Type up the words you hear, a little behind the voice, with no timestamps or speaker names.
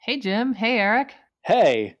Hey, Jim. Hey, Eric.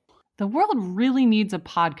 Hey. The world really needs a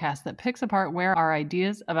podcast that picks apart where our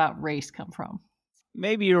ideas about race come from.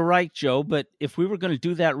 Maybe you're right, Joe, but if we were going to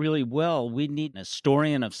do that really well, we'd need an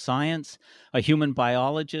historian of science, a human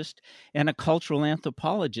biologist, and a cultural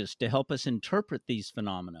anthropologist to help us interpret these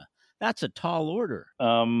phenomena. That's a tall order.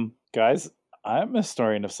 Guys, I'm a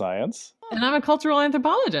historian of science. And I'm a cultural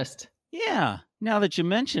anthropologist. Yeah, now that you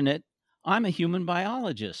mention it, I'm a human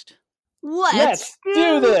biologist. Let's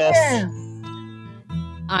do this!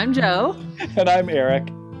 I'm Joe. And I'm Eric.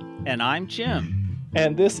 And I'm Jim.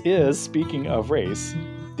 And this is Speaking of Race,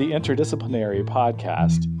 the interdisciplinary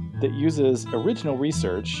podcast that uses original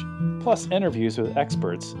research plus interviews with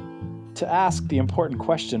experts to ask the important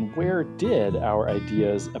question, where did our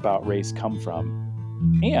ideas about race come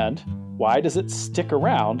from? And why does it stick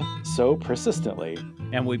around so persistently?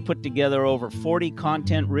 And we put together over 40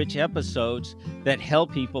 content-rich episodes that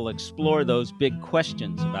help people explore those big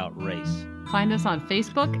questions about race. Find us on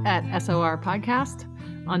Facebook at SOR Podcast,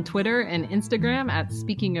 on Twitter and Instagram at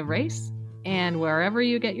Speaking of Race, and wherever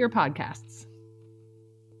you get your podcasts.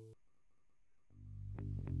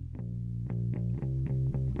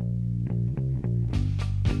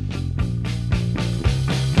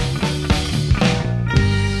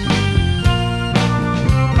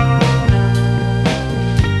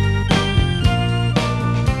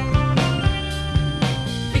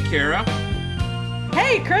 Kara.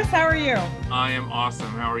 Hey, Chris, how are you? I am awesome.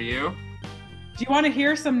 How are you? Do you want to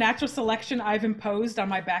hear some natural selection I've imposed on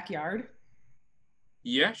my backyard?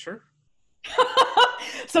 Yeah, sure.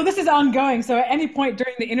 So this is ongoing. So at any point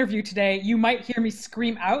during the interview today, you might hear me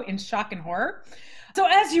scream out in shock and horror. So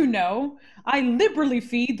as you know, I liberally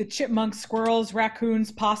feed the chipmunks, squirrels,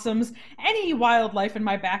 raccoons, possums, any wildlife in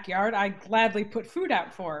my backyard I gladly put food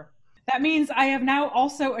out for. That means I have now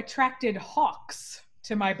also attracted hawks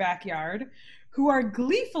to my backyard, who are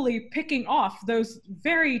gleefully picking off those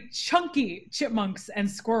very chunky chipmunks and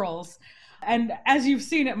squirrels. And as you've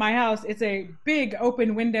seen at my house, it's a big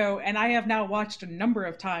open window, and I have now watched a number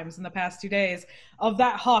of times in the past 2 days of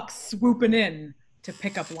that hawk swooping in to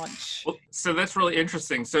pick up lunch. Well, so that's really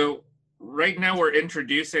interesting. So right now we're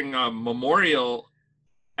introducing a memorial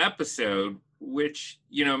episode, which,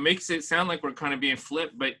 makes it sound like we're kind of being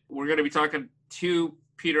flipped, but we're going to be talking to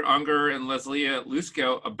Peter Unger and Leslia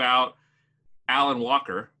Lusko about Alan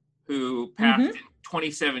Walker, who passed in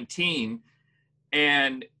 2017,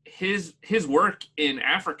 and his work in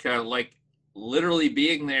Africa, like literally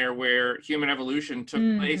being there where human evolution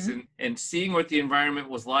took place and seeing what the environment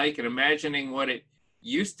was like and imagining what it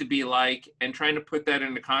used to be like and trying to put that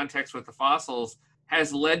into context with the fossils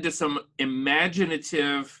has led to some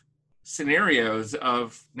imaginative scenarios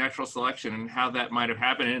of natural selection and how that might have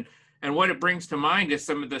happened. And what it brings to mind is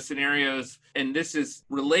some of the scenarios, and this is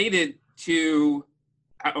related to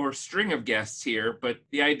our string of guests here, but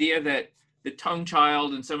the idea that the tongue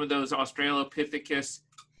child and some of those Australopithecus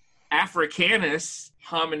africanus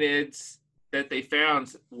hominids that they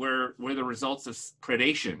found were the results of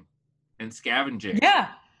predation and scavenging. Yeah,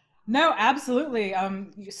 no, absolutely.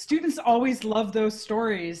 Students always love those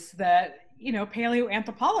stories that,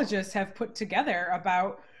 paleoanthropologists have put together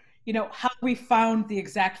about how we found the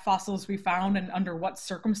exact fossils we found and under what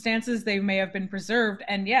circumstances they may have been preserved.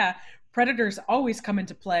 And yeah, predators always come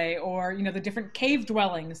into play, or, the different cave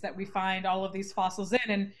dwellings that we find all of these fossils in.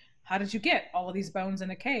 And how did you get all of these bones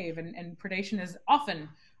in a cave? And predation is often,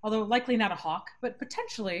 although likely not a hawk, but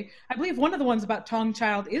potentially, I believe one of the ones about tongue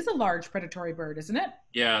child is a large predatory bird, isn't it?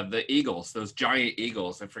 Yeah, the eagles, those giant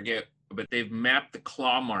eagles, I forget, but they've mapped the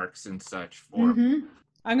claw marks and such for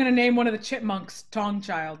I'm going to name one of the chipmunks Tongue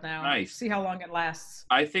Child now. Nice. See how long it lasts.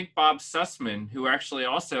 I think Bob Sussman, who actually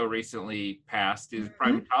also recently passed, is a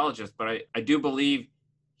primatologist, but I do believe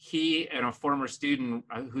he and a former student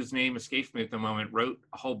whose name escapes me at the moment wrote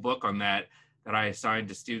a whole book on that I assigned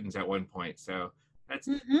to students at one point. So that's,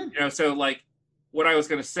 so like what I was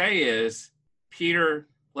going to say is Peter,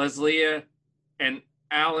 Leslia, and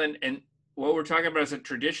Alan, and what we're talking about is a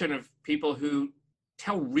tradition of people who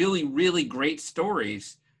tell really, really great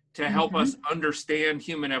stories to help us understand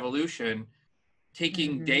human evolution,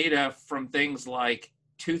 taking data from things like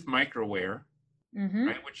tooth microwear,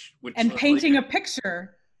 right? Which and painting a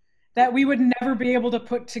picture that we would never be able to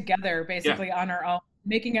put together basically on our own,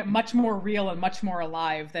 making it much more real and much more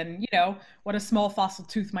alive than, what a small fossil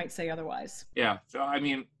tooth might say otherwise. Yeah. So, I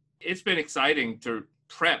mean, it's been exciting to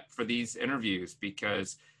prep for these interviews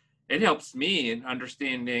because it helps me in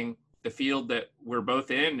understanding the field that we're both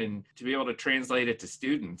in and to be able to translate it to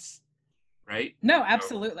students, right? No,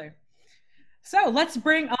 absolutely. So let's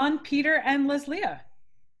bring on Peter and Leslia.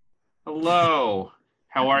 Hello.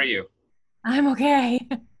 How are you? I'm okay.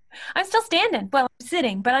 I'm still standing. Well, I'm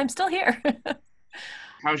sitting, but I'm still here.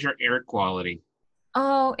 How's your air quality?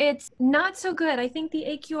 Oh, it's not so good. I think the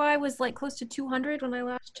AQI was like close to 200 when I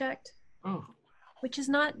last checked, Oh, which is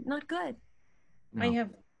not good. no. I have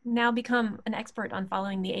now become an expert on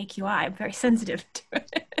following the AQI. I'm very sensitive to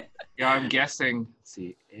it. Yeah, I'm guessing, let's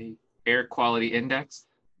see, air quality index?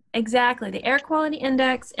 Exactly. The air quality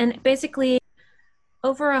index, and basically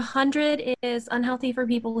over 100 is unhealthy for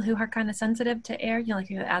people who are kind of sensitive to air, like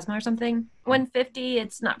you have asthma or something. 150,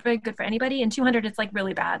 it's not very good for anybody. And 200, it's like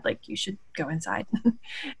really bad. Like you should go inside.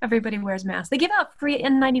 Everybody wears masks. They give out free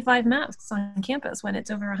N95 masks on campus when it's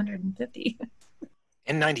over 150.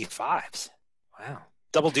 N95s. Wow.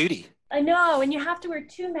 Double duty. I know. And you have to wear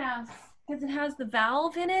 2 masks because it has the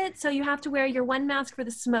valve in it. So you have to wear your one mask for the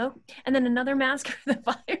smoke and then another mask for the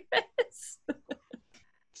virus.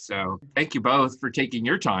 So thank you both for taking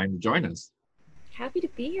your time to join us. Happy to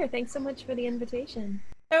be here. Thanks so much for the invitation.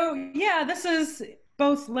 So yeah, this is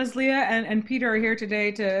both Leslie and Peter are here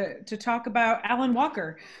today to talk about Alan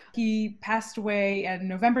Walker. He passed away on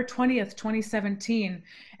November 20th, 2017,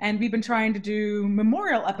 and we've been trying to do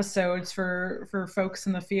memorial episodes for folks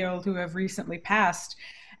in the field who have recently passed.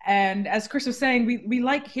 And as Chris was saying, we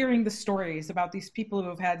like hearing the stories about these people who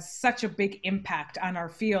have had such a big impact on our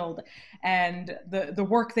field, and the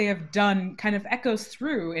work they have done kind of echoes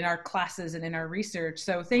through in our classes and in our research.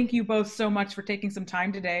 So thank you both so much for taking some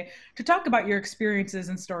time today to talk about your experiences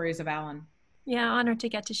and stories of Alan. Yeah, honored to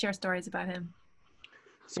get to share stories about him.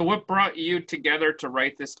 So what brought you together to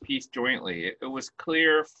write this piece jointly? It was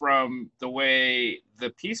clear from the way the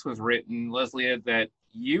piece was written, Leslie, that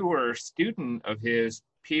you were a student of his.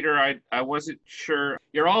 Peter, I wasn't sure.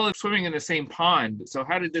 You're all swimming in the same pond. So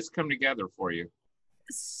how did this come together for you?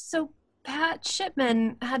 So Pat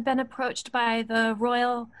Shipman had been approached by the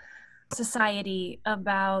Royal Society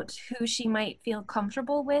about who she might feel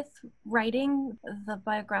comfortable with writing the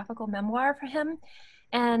biographical memoir for him.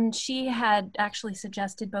 And she had actually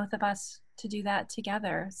suggested both of us to do that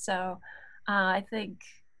together. So I think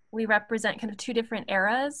we represent kind of 2 different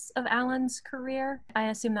eras of Alan's career. I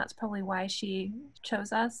assume that's probably why she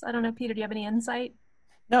chose us. I don't know, Peter, do you have any insight?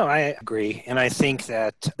 No, I agree. And I think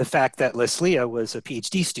that the fact that Leslie was a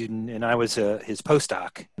PhD student and I was his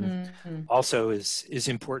postdoc also is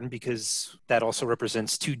important, because that also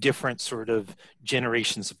represents 2 different sort of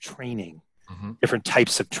generations of training, different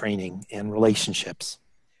types of training and relationships.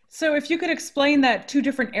 So if you could explain that 2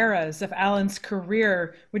 different eras of Alan's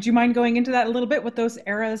career, would you mind going into that a little bit, what those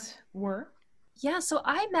eras were? Yeah, so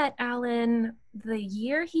I met Alan the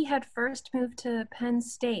year he had first moved to Penn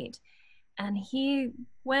State. And he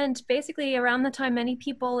went basically around the time many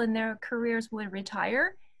people in their careers would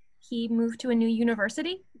retire. He moved to a new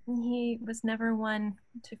university. He was never one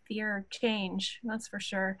to fear change, that's for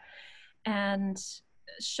sure. And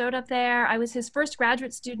showed up there. I was his first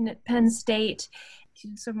graduate student at Penn State.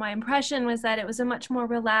 So my impression was that it was a much more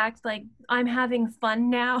relaxed, like, I'm having fun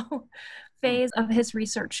now phase of his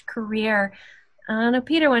research career. I don't know,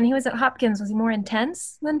 Peter, when he was at Hopkins, was he more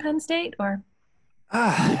intense than Penn State, or?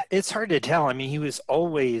 It's hard to tell. I mean, he was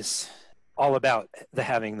always all about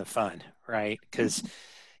having the fun, right? Because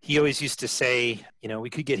he always used to say, we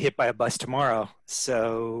could get hit by a bus tomorrow.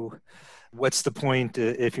 So what's the point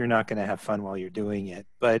if you're not going to have fun while you're doing it?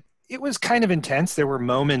 But it was kind of intense. There were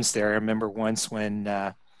moments there. I remember once when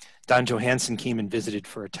Don Johanson came and visited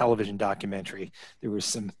for a television documentary. There were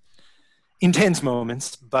some intense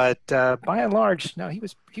moments, but by and large, no, he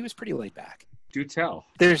was pretty laid back. Do tell.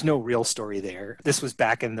 There's no real story there. This was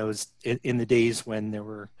back in the days when there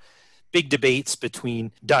were big debates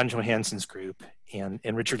between Don Johanson's group and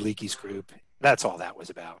Richard Leakey's group. That's all that was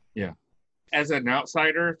about. Yeah. As an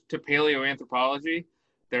outsider to paleoanthropology,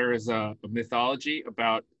 there is a mythology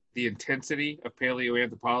about the intensity of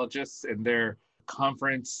paleoanthropologists and their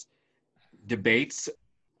conference debates.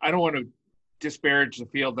 I don't want to disparage the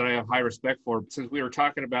field that I have high respect for. Since we were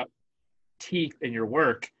talking about teeth in your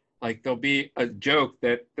work, like there'll be a joke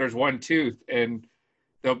that there's one tooth and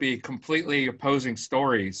there'll be completely opposing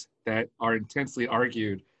stories that are intensely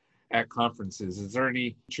argued at conferences. Is there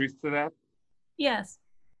any truth to that? Yes.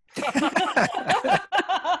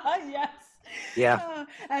 Yes. Yeah.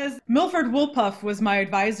 As Milford Woolpuff was my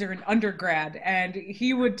advisor in undergrad, and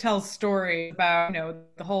he would tell stories about,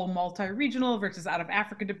 the whole multi-regional versus out of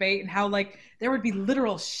Africa debate, and how there would be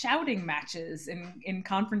literal shouting matches in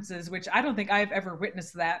conferences, which I don't think I've ever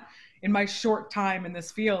witnessed that in my short time in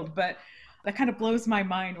this field. But that kind of blows my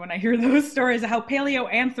mind when I hear those stories of how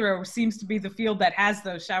paleoanthro seems to be the field that has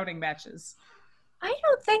those shouting matches. I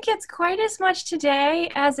don't think it's quite as much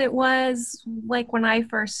today as it was like when I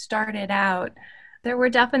first started out. There were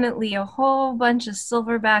definitely a whole bunch of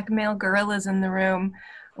silverback male gorillas in the room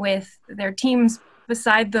with their teams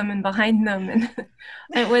beside them and behind them. And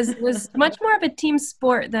it was much more of a team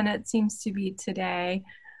sport than it seems to be today.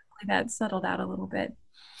 That settled out a little bit.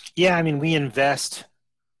 Yeah, I mean, we invest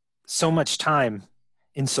so much time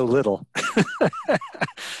in so little.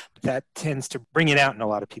 That tends to bring it out in a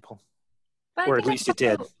lot of people. But or at least it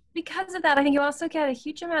did. Because of that, I think you also get a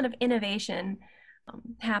huge amount of innovation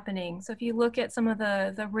happening. So if you look at some of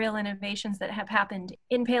the real innovations that have happened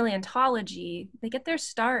in paleontology, they get their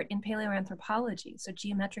start in paleoanthropology. So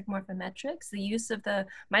geometric morphometrics, the use of the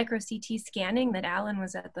micro CT scanning that Alan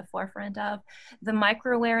was at the forefront of, the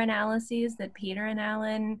microwear analyses that Peter and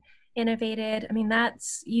Alan innovated. I mean,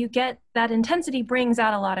 you get that intensity brings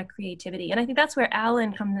out a lot of creativity. And I think that's where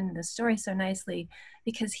Alan comes into the story so nicely,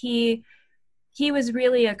 because he was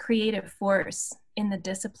really a creative force in the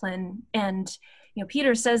discipline. And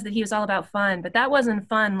Peter says that he was all about fun, but that wasn't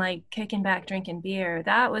fun like kicking back, drinking beer.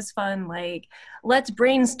 That was fun like, let's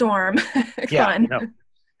brainstorm. Yeah, no,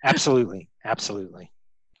 absolutely.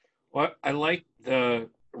 Well, I like the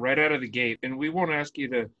right out of the gate, and we won't ask you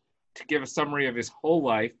to give a summary of his whole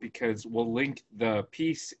life because we'll link the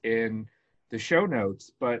piece in the show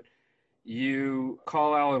notes, but you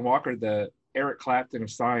call Alan Walker the Eric Clapton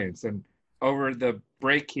of science. And over the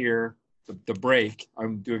break here, the break,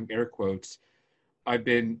 I'm doing air quotes, I've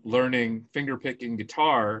been learning fingerpicking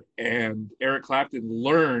guitar, and Eric Clapton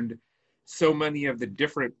learned so many of the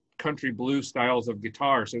different country blues styles of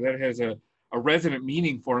guitar. So that has a resonant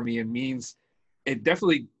meaning for me, and means it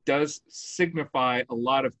definitely does signify a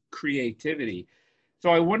lot of creativity.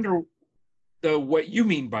 So I wonder what you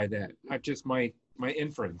mean by that, not just my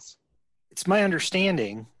inference. It's my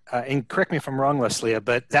understanding, and correct me if I'm wrong, Leslie,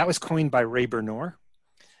 but that was coined by Ray Bernor.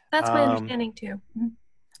 That's my understanding too. Mm-hmm.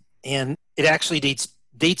 And it actually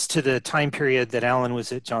dates to the time period that Alan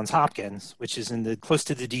was at Johns Hopkins, which is close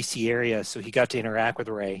to the DC area. So he got to interact with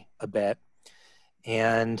Ray a bit.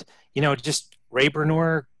 And, just Ray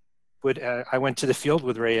Bernor I went to the field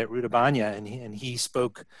with Ray at Rutabaga, and he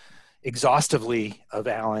spoke exhaustively of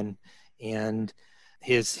Alan and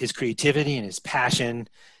his creativity and his passion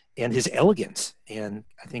and his elegance. And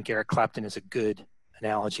I think Eric Clapton is a good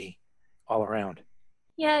analogy all around.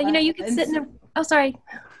 Yeah, you could sit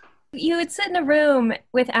you would sit in a room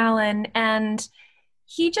with Alan, and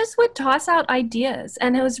he just would toss out ideas,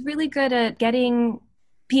 and he was really good at getting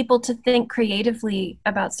people to think creatively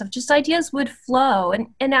about stuff. Just ideas would flow.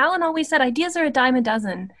 And Alan always said ideas are a dime a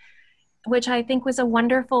dozen, which I think was a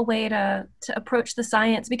wonderful way to approach the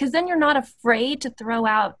science, because then you're not afraid to throw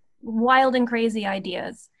out wild and crazy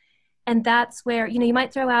ideas. And that's where, you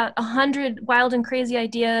might throw out 100 wild and crazy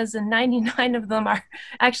ideas, and 99 of them are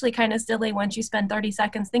actually kind of silly once you spend 30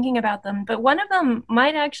 seconds thinking about them. But one of them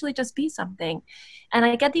might actually just be something. And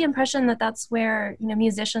I get the impression that that's where,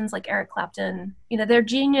 musicians like Eric Clapton, their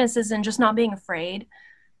genius is in just not being afraid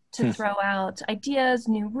to throw out ideas,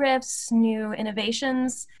 new riffs, new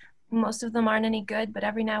innovations. Most of them aren't any good, but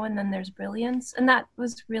every now and then there's brilliance. And that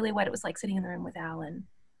was really what it was like sitting in the room with Alan.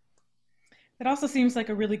 It also seems like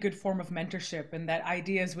a really good form of mentorship, and that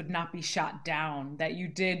ideas would not be shot down, that you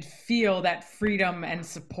did feel that freedom and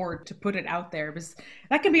support to put it out there, because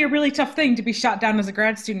that can be a really tough thing, to be shot down as a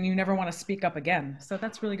grad student. You never want to speak up again. So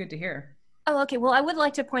that's really good to hear. Oh, okay. Well, I would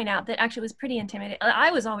like to point out that actually it was pretty intimidating.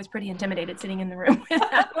 I was always pretty intimidated sitting in the room with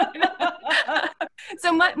Alan.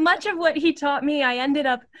 So much of what he taught me, I ended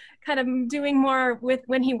up kind of doing more with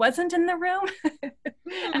when he wasn't in the room.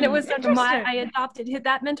 And it was sort of I adopted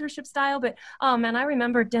that mentorship style. But oh man, I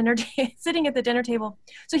remember sitting at the dinner table.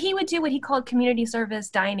 So he would do what he called community service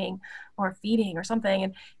dining or feeding or something.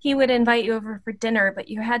 And he would invite you over for dinner, but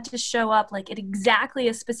you had to show up like at exactly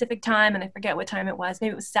a specific time. And I forget what time it was.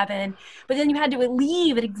 Maybe it was 7. But then you had to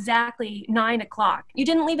leave at exactly 9 o'clock. You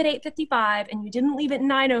didn't leave at 8:55 and you didn't leave at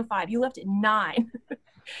 9:05. You left at 9.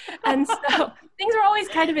 And so things were always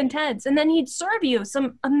kind of intense. And then he'd serve you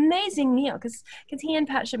some amazing meal because he and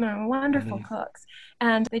Pat Shipman are wonderful cooks.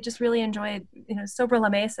 And they just really enjoyed, sobre la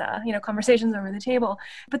mesa, conversations over the table.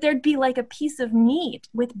 But there'd be like a piece of meat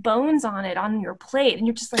with bones on it on your plate. And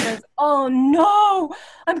you're just like, oh no,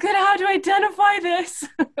 I'm going to have to identify this.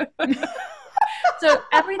 So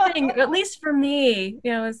everything, at least for me,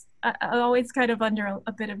 was I always kind of under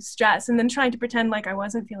a bit of stress, and then trying to pretend like I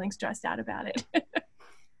wasn't feeling stressed out about it.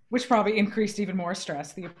 Which probably increased even more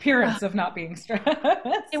stress, the appearance of not being stressed.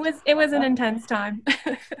 It was an intense time.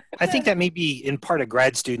 I think that may be in part a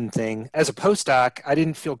grad student thing. As a postdoc, I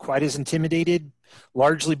didn't feel quite as intimidated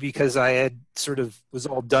largely because I had sort of was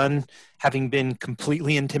all done having been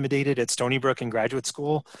completely intimidated at Stony Brook in graduate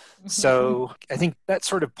school. So I think that's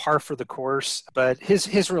sort of par for the course. But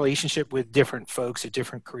his relationship with different folks at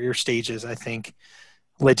different career stages, I think,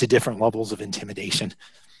 led to different levels of intimidation.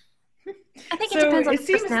 I think it depends on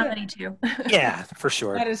personality too. Yeah, for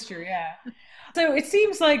sure. That is true, yeah. So it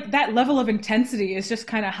seems like that level of intensity is just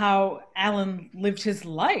kind of how Alan lived his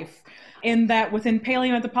life. In that within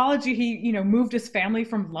paleoanthropology, he, moved his family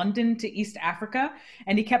from London to East Africa,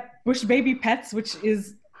 and he kept bush baby pets, which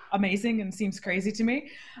is amazing and seems crazy to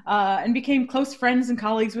me, and became close friends and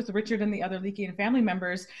colleagues with Richard and the other Leakean family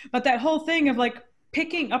members. But that whole thing of like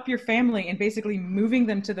picking up your family and basically moving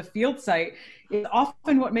them to the field site is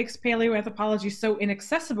often what makes paleoanthropology so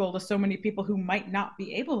inaccessible to so many people who might not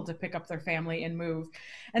be able to pick up their family and move.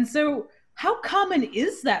 And so how common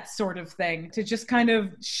is that sort of thing to just kind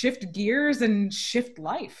of shift gears and shift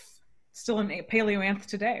life still in paleoanth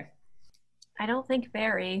today? I don't think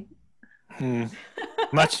very.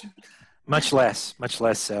 Much less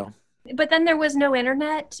so. But then there was no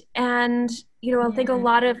internet, and I think a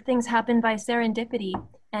lot of things happened by serendipity,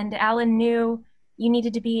 and Alan knew you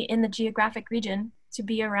needed to be in the geographic region to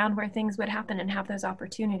be around where things would happen and have those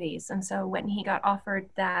opportunities. And so when he got offered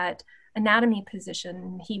that anatomy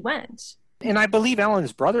position, he went. And I believe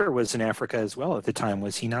Alan's brother was in Africa as well at the time,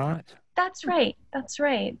 was he not? That's right.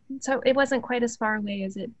 So it wasn't quite as far away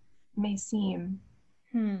as it may seem.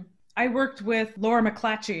 I worked with Laura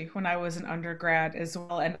McClatchy when I was an undergrad as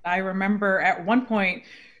well. And I remember at one point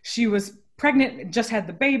she was pregnant, just had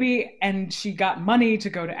the baby, and she got money to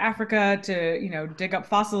go to Africa to, dig up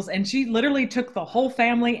fossils. And she literally took the whole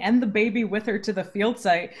family and the baby with her to the field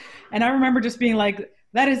site. And I remember just being like,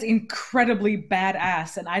 that is incredibly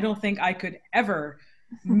badass. And I don't think I could ever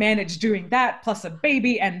manage doing that, plus a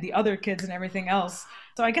baby and the other kids and everything else.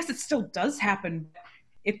 So I guess it still does happen.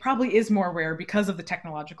 It probably is more rare because of the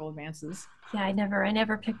technological advances. Yeah, I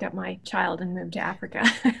never picked up my child and moved to Africa.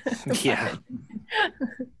 Yeah.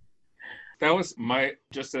 That was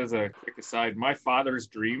just as a quick aside, my father's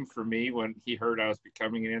dream for me when he heard I was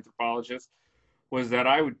becoming an anthropologist was that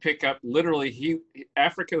I would pick up, literally,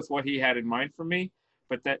 Africa was what he had in mind for me,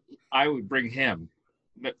 but that I would bring him.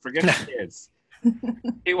 Forget the kids.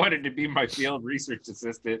 He wanted to be my field research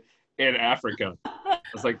assistant in Africa. I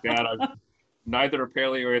was like, Dad, I'm neither a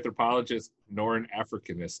paleoanthropologist nor an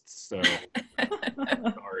Africanist, so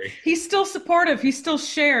sorry. He's still supportive. He still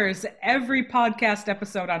shares every podcast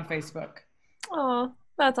episode on Facebook. Oh,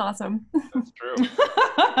 that's awesome. That's true.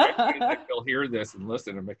 I think he'll hear this and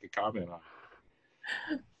listen and make a comment on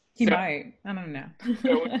it. He might. I don't know.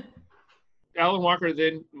 So, Alan Walker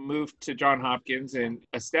then moved to Johns Hopkins and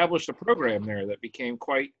established a program there that became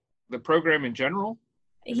quite the program in general.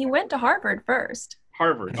 He went to Harvard first.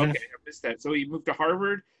 Harvard. Okay, I missed that. So he moved to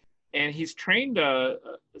Harvard, and he's trained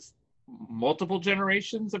multiple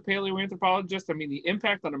generations of paleoanthropologists. I mean, the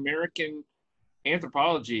impact on American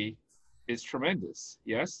anthropology is tremendous.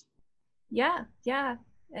 Yes? Yeah,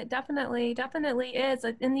 it definitely is.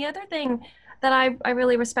 And the other thing that I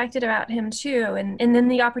really respected about him too, and then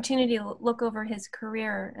the opportunity to look over his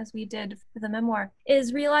career as we did for the memoir,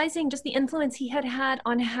 is realizing just the influence he had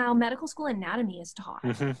on how medical school anatomy is taught.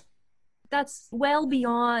 Mm-hmm. That's well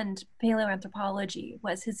beyond paleoanthropology,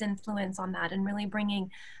 was his influence on that, and really bringing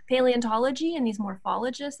paleontology and these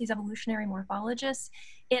morphologists, these evolutionary morphologists,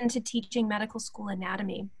 into teaching medical school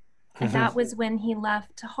anatomy. And that was when he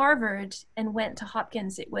left Harvard and went to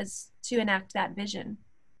Hopkins. It was to enact that vision.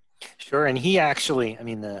 Sure. And he actually,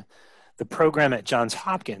 the program at Johns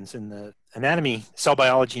Hopkins in the anatomy, cell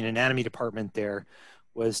biology and anatomy department there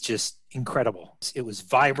was just incredible. It was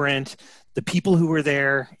vibrant. The people who were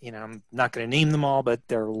there, I'm not going to name them all, but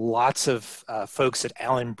there are lots of folks that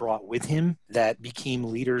Alan brought with him that became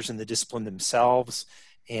leaders in the discipline themselves.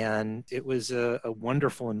 And it was a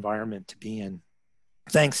wonderful environment to be in.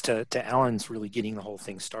 Thanks to Alan's really getting the whole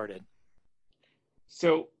thing started.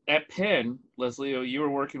 So at Penn, Leslie, you were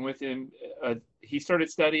working with him. He started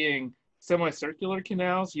studying semicircular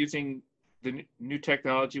canals using the new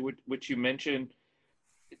technology, which you mentioned.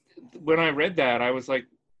 When I read that, I was like,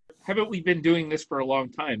 haven't we been doing this for a long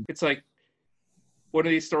time? It's like one of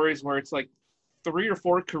these stories where it's like 3 or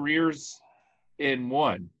 4 careers in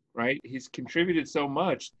one, right? He's contributed so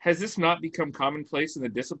much. Has this not become commonplace in the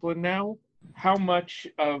discipline now? How much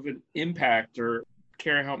of an impact, or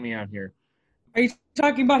Kara, help me out here. Are you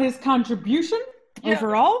talking about his contribution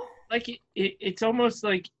overall? Like it's almost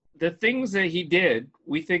like the things that he did,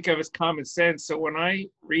 we think of as common sense. So when I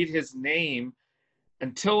read his name,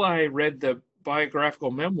 until I read the biographical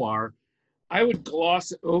memoir, I would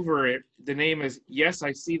gloss over it. The name is, yes,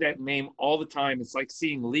 I see that name all the time. It's like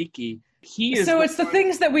seeing Leakey. So it's the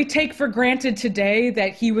things that we take for granted today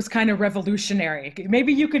that he was kind of revolutionary.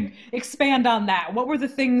 Maybe you could expand on that. What were the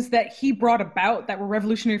things that he brought about that were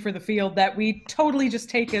revolutionary for the field that we totally just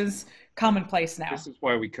take as commonplace now? This is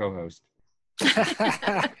why we co-host.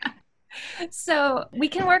 So we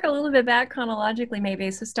can work a little bit back chronologically,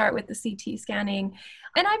 maybe. So start with the CT scanning.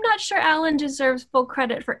 And I'm not sure Alan deserves full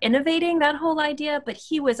credit for innovating that whole idea, but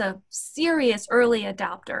he was a serious early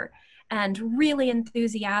adopter and really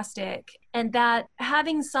enthusiastic. And that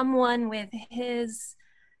having someone with his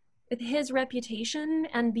reputation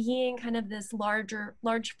and being kind of this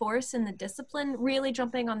large force in the discipline, really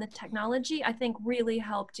jumping on the technology, I think really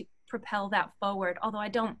helped propel that forward. Although I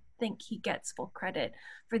don't think he gets full credit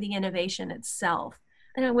for the innovation itself.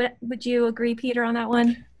 And would you agree, Peter, on that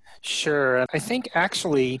one? Sure. I think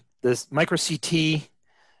actually this micro CT,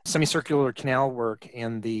 semicircular canal work,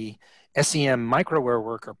 and the SEM microwear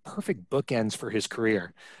work are perfect bookends for his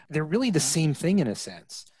career. They're really the same thing in a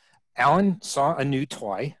sense. Alan saw a new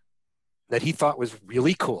toy that he thought was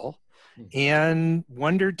really cool and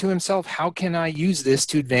wondered to himself, how can I use this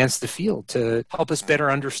to advance the field, to help us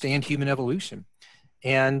better understand human evolution?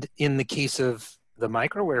 And in the case of the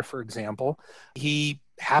microwear, for example, he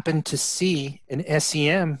happened to see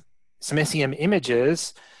some SEM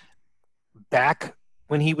images back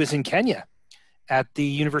when he was in Kenya at the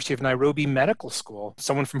University of Nairobi Medical School.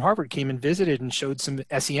 Someone from Harvard came and visited and showed some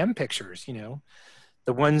SEM pictures,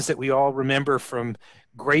 the ones that we all remember from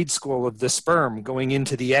grade school of the sperm going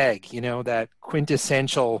into the egg, that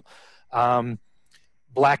quintessential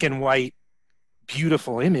black and white,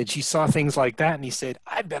 beautiful image. He saw things like that and he said,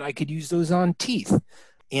 I bet I could use those on teeth.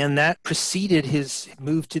 And that preceded his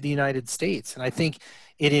move to the United States. And I think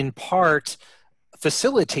it in part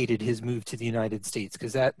facilitated his move to the United States,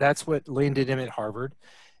 because that's what landed him at Harvard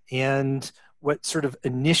and what sort of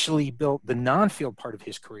initially built the non-field part of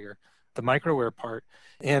his career, the microwear part.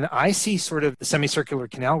 And I see sort of the semicircular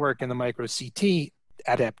canal work and the micro CT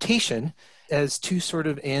adaptation as two sort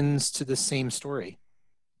of ends to the same story.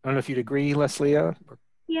 I don't know if you'd agree, Leslia.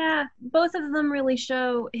 Yeah, both of them really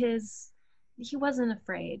show he wasn't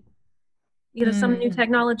afraid. Some new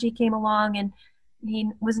technology came along and he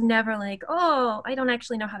was never like, oh, I don't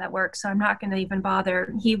actually know how that works, so I'm not going to even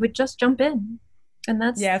bother. He would just jump in. And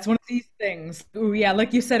it's one of these things. Ooh, yeah,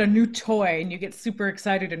 like you said, a new toy, and you get super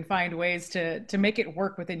excited and find ways to make it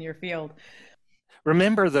work within your field.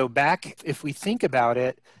 Remember, though, back, if we think about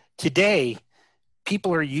it, today,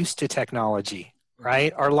 people are used to technology,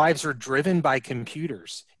 right? Our lives are driven by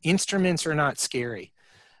computers. Instruments are not scary.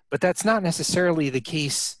 But that's not necessarily the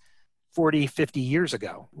case 40, 50 years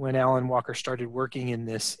ago when Alan Walker started working in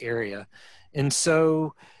this area. And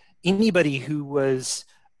so anybody who was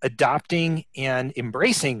adopting and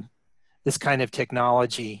embracing this kind of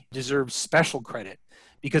technology deserves special credit,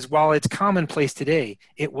 because while it's commonplace today,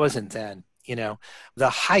 it wasn't then. The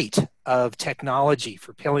height of technology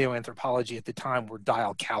for paleoanthropology at the time were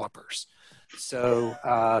dial calipers. So,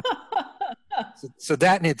 so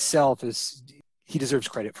that in itself he deserves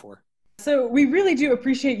credit for. So we really do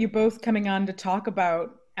appreciate you both coming on to talk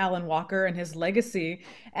about Alan Walker and his legacy.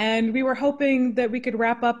 And we were hoping that we could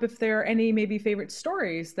wrap up if there are any maybe favorite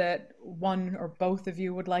stories that one or both of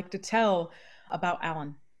you would like to tell about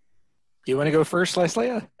Alan. You want to go first,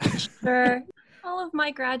 Leslia? Sure. All of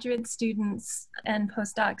my graduate students and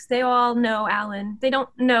postdocs, they all know Alan. They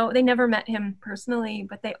never met him personally,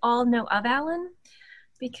 but they all know of Alan.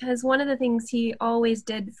 Because one of the things he always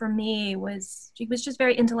did for me was he was just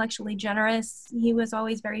very intellectually generous. He was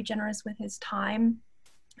always very generous with his time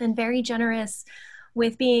and very generous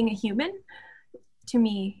with being a human to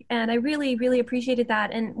me. And I really, really appreciated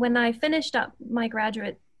that. And when I finished up my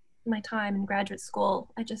time in graduate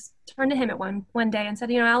school, I just turned to him at one day and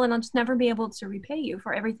said, Alan, I'll just never be able to repay you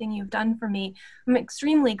for everything you've done for me. I'm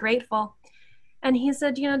extremely grateful. And he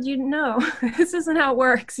said, this isn't how it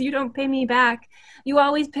works. You don't pay me back. You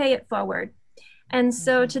always pay it forward. And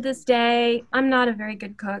so to this day, I'm not a very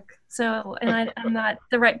good cook. I'm not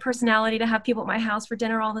the right personality to have people at my house for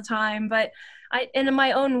dinner all the time. But in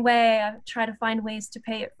my own way, I try to find ways to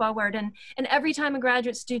pay it forward. And every time a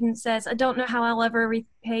graduate student says, I don't know how I'll ever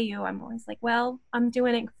repay you, I'm always like, well, I'm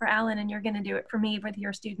doing it for Alan and you're going to do it for me with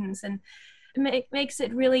your students. And it makes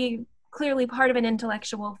it really clearly part of an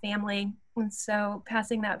intellectual family. And so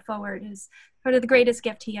passing that forward is part of the greatest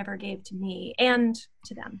gift he ever gave to me and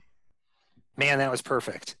to them. Man, that was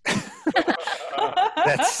perfect.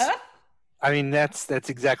 That's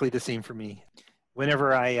exactly the same for me.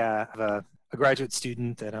 Whenever I have a graduate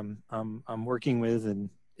student that I'm working with and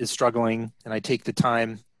is struggling, and I take the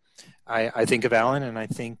time I think of Alan and I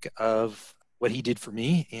think of what he did for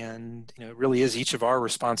me, and it really is each of our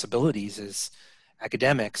responsibilities as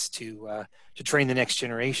academics to train the next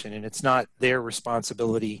generation, and it's not their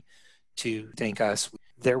responsibility to thank us.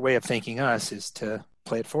 Their way of thanking us is to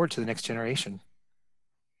play it forward to the next generation.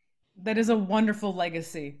 That is a wonderful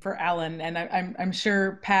legacy for Alan, and I'm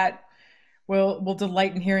sure Pat will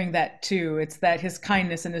delight in hearing that too. It's that his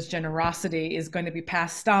kindness and his generosity is going to be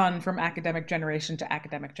passed on from academic generation to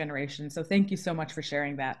academic generation. So thank you so much for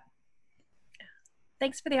sharing that.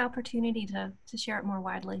 Thanks for the opportunity to share it more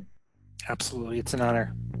widely. Absolutely, it's an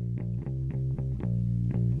honor.